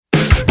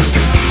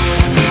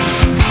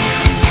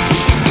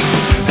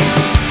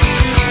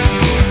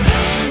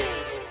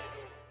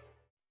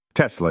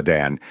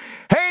TeslaDan.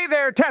 Hey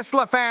there,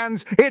 Tesla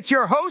fans! It's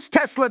your host,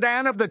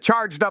 TeslaDan of the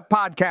Charged Up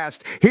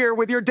Podcast, here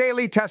with your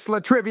daily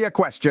Tesla trivia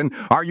question.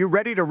 Are you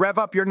ready to rev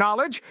up your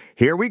knowledge?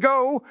 Here we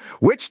go.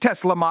 Which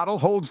Tesla model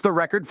holds the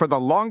record for the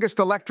longest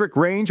electric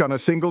range on a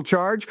single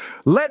charge?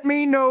 Let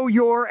me know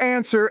your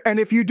answer, and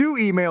if you do,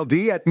 email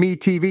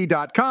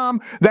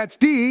d@metv.com. That's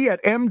d@mitv.com,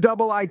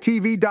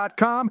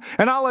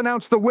 and I'll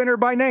announce the winner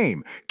by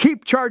name.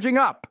 Keep charging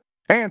up.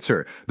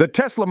 Answer: the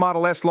Tesla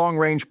Model S Long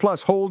Range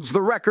Plus holds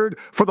the record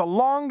for the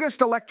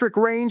longest electric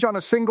range on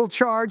a single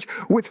charge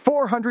with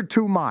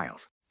 402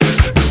 miles.